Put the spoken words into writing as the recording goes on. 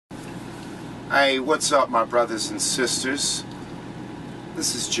Hey, what's up, my brothers and sisters?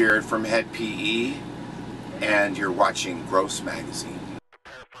 This is Jared from Head PE, and you're watching Gross Magazine.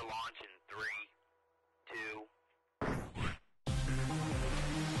 Prepare for launch in 3, 2.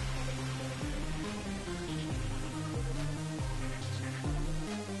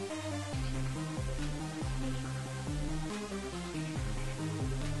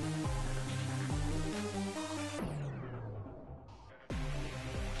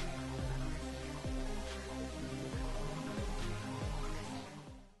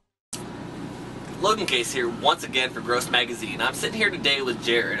 Logan Case here once again for Gross Magazine. I'm sitting here today with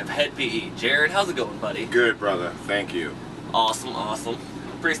Jared of Head PE. Jared, how's it going, buddy? Good, brother. Thank you. Awesome, awesome.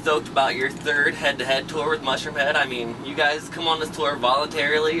 Pretty stoked about your third head-to-head tour with Mushroom Head. I mean, you guys come on this tour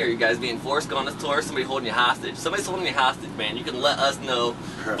voluntarily, or you guys being forced to go on this tour? Somebody holding you hostage? Somebody's holding you hostage, man. You can let us know.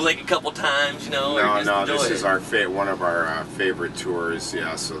 Blink a couple times, you know. No, this is one of our favorite tours.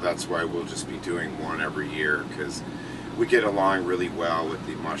 Yeah, so that's why we'll just be doing one every year, because we get along really well with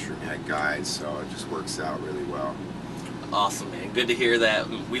the Mushroom Head guys, so it just works out really well. Awesome, man. Good to hear that.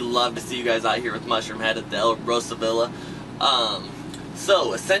 We love to see you guys out here with Mushroom Head at the Alrosa Villa.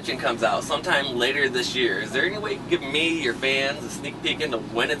 So, Ascension comes out sometime later this year. Is there any way you can give me, your fans, a sneak peek into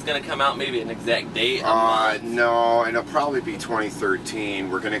when it's going to come out? Maybe an exact date? No, and it'll probably be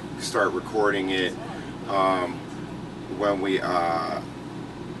 2013. We're going to start recording it when we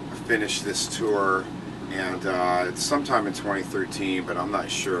finish this tour. And it's sometime in 2013, but I'm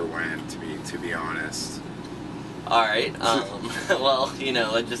not sure when, to be honest. Alright, well, you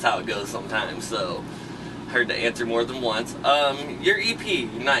know, that's just how it goes sometimes, so heard the answer more than once. Your EP,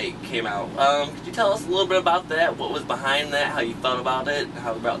 Unite, came out. Could you tell us a little bit about that? What was behind that? How you thought about it?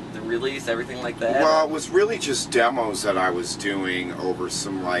 How about the release, everything like that? Well, it was really just demos that I was doing over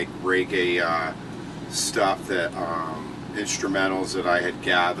some, like, reggae stuff that, instrumentals that I had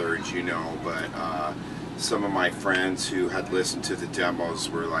gathered, you know, but, some of my friends who had listened to the demos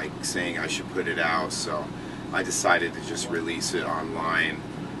were like saying I should put it out, so I decided to just release it online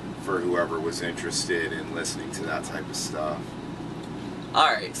for whoever was interested in listening to that type of stuff.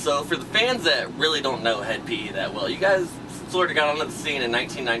 Alright, so for the fans that really don't know Head PE that well, you guys sort of got onto the scene in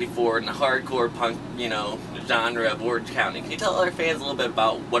 1994 in the hardcore punk, you know, genre of Orange County. Can you tell our fans a little bit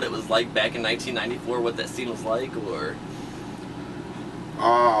about what it was like back in 1994, what that scene was like, or...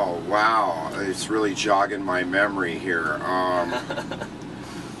 Oh, wow. It's really jogging my memory here.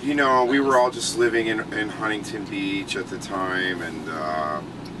 You know, we were all just living in Huntington Beach at the time, and,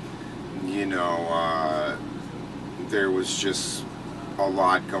 you know, there was just a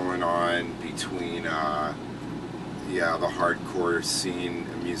lot going on between, yeah, the hardcore scene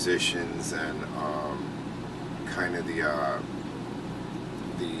musicians and, kind of the,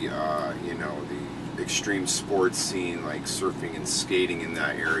 you know, the extreme sports scene, like surfing and skating in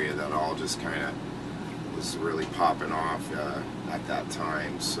that area, that all just kind of was really popping off at that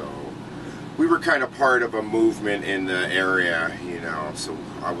time. So we were kind of part of a movement in the area, you know, so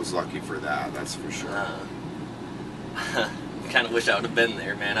I was lucky for that, that's for sure. Kind of wish I would have been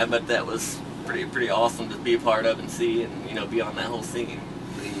there, man. I bet that was pretty awesome to be a part of and see, and, you know, be on that whole scene.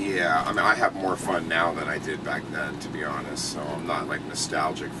 Yeah, I mean, I have more fun now than I did back then, to be honest, so I'm not like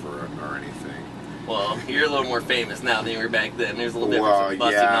nostalgic for it or anything. Well, you're a little more famous now than you were back then. There's a little difference.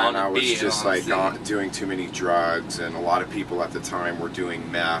 Well, yeah, and I was just like doing too many drugs, and a lot of people at the time were doing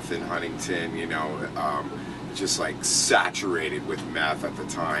meth in Huntington, you know, just like saturated with meth at the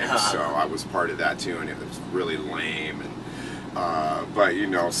time. So I was part of that too, and it was really lame. And but you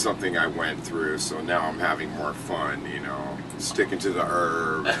know, something I went through. So now I'm having more fun, you know, sticking to the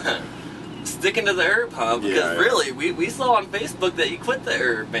herb. Sticking to the herb, huh? Because yeah, really, we saw on Facebook that you quit the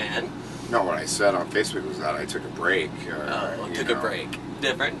herb, man. No, what I said on Facebook was that I took a break. Took a break.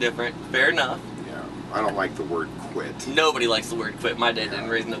 Different. Fair enough. Yeah, I don't like the word quit. Nobody likes the word quit. My dad didn't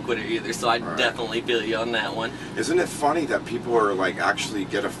raise no quitter either, so I definitely feel you on that one. Isn't it funny that people are like actually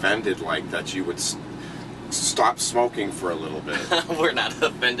get offended like that you would stop smoking for a little bit? We're not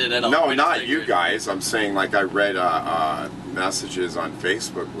offended at all. No, not you guys. I'm saying, like, I read messages on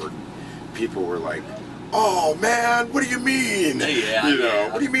Facebook where people were like, "Oh man, what do you mean? Yeah, you know,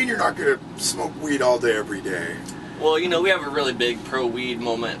 what do you mean you're not gonna smoke weed all day every day?" Well, you know, we have a really big pro-weed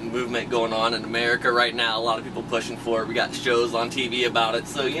movement going on in America right now. A lot of people pushing for it. We got shows on TV about it.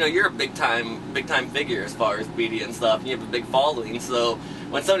 So, you know, you're a big time figure as far as media and stuff. And you have a big following. So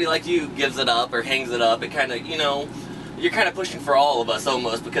when somebody like you gives it up or hangs it up, it kind of, you know, you're kind of pushing for all of us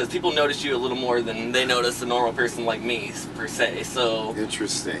almost, because people notice you a little more than they notice a normal person like me, per se. So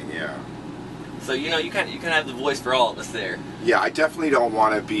interesting, yeah. So, you know, you kind of have the voice for all of us there. Yeah, I definitely don't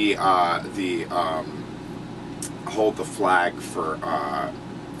want to be hold the flag for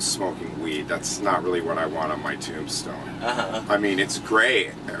smoking weed. That's not really what I want on my tombstone. Uh-huh. I mean, it's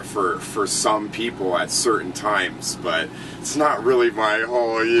great for some people at certain times, but it's not really my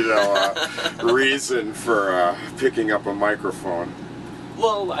whole, reason for picking up a microphone.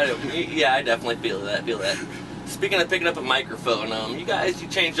 Well, I definitely feel that. Speaking of picking up a microphone, you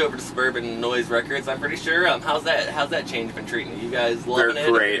changed over to Suburban Noise Records, I'm pretty sure. How's that change been treating you? You guys loving it?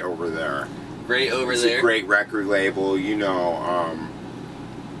 They're great over there. Great over it's there. It's a great record label, and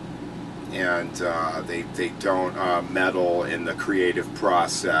they don't meddle in the creative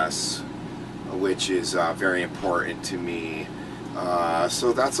process, which is very important to me.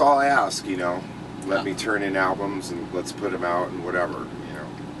 So that's all I ask, Let me turn in albums and let's put them out and whatever,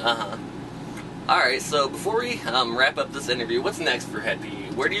 Uh-huh. Alright, so before we wrap up this interview, what's next for Hed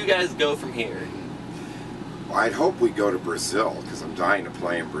PE? Where do you guys go from here? Well, I'd hope we go to Brazil, because I'm dying to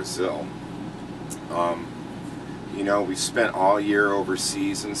play in Brazil. We spent all year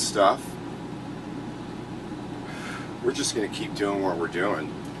overseas and stuff. We're just going to keep doing what we're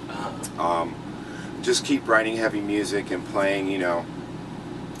doing. Just keep writing heavy music and playing,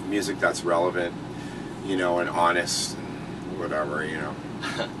 music that's relevant, and honest and whatever,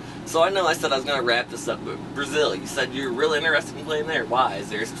 So I know I said I was going to wrap this up, but Brazil, you said you're really interested in playing there. Why? Is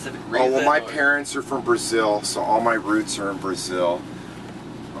there a specific reason? Oh, well, my parents are from Brazil, so all my roots are in Brazil.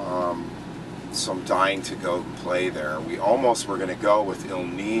 So I'm dying to go play there. We almost were going to go with El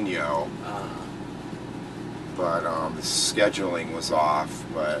Nino, but the scheduling was off.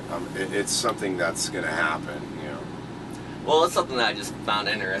 But it's something that's going to happen, Well, it's something that I just found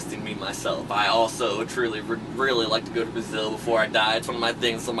interesting, me myself. I also truly really like to go to Brazil before I die. It's one of my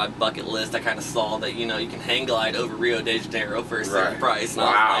things on my bucket list. I kind of saw that, you can hang glide over Rio de Janeiro for a certain price. And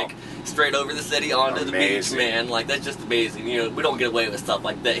I was like, straight over the city onto the beach, man. Like, that's just amazing. We don't get away with stuff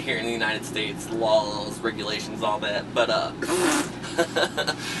like that here in the United States. Laws, regulations, all that. But,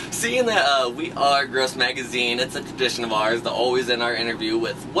 seeing that we are Gross Magazine, it's a tradition of ours to always end our interview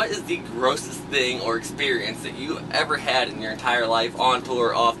with, what is the grossest thing or experience that you ever had in your entire life, on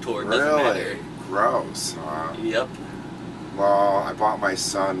tour, off tour, doesn't matter. Gross, huh? Yep. Well, I bought my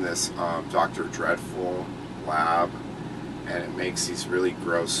son this Dr. Dreadful lab, and it makes these really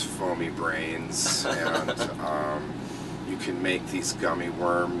gross foamy brains, and you can make these gummy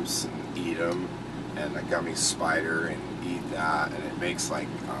worms and eat them, and a gummy spider and eat that, and it makes like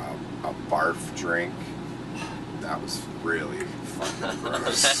a barf drink. That was really fucking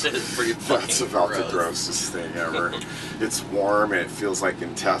gross. That is pretty fucking That's about gross. the grossest thing ever. It's warm and it feels like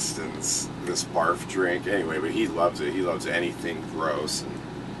intestines, this barf drink. Anyway, but he loves it. He loves anything gross.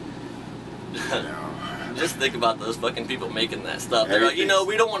 And, Just think about those fucking people making that stuff. They're like, we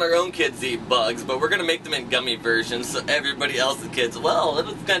don't want our own kids to eat bugs, but we're going to make them in gummy versions so everybody else's kids, it's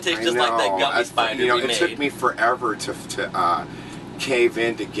going to taste just like that gummy spider we made. It took me forever to cave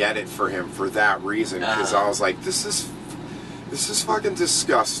in to get it for him for that reason, because I was like, this is fucking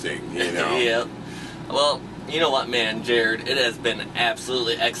disgusting, Yeah. Well, you know what, man, Jared, it has been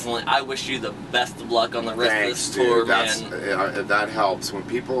absolutely excellent. I wish you the best of luck on the rest of this tour, man. That helps. When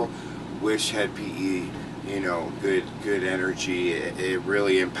people wish Hed PE, good energy, it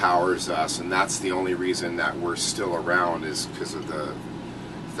really empowers us, and that's the only reason that we're still around, is because of the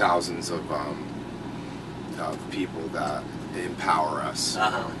thousands of people that empower us.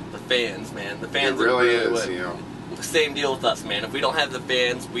 The fans, man. The fans it really are is, Same deal with us, man. If we don't have the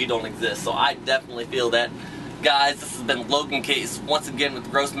fans, we don't exist. So I definitely feel that. Guys, this has been Logan Case, once again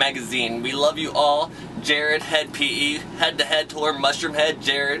with Gross Magazine. We love you all. Jared, Hed PE, Head to Head Tour, Mushroom Head,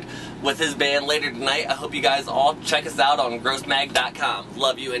 Jared, with his band later tonight. I hope you guys all check us out on grossmag.com.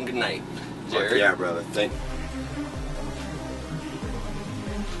 Love you and good night. Jared. Yeah, brother. Thank you.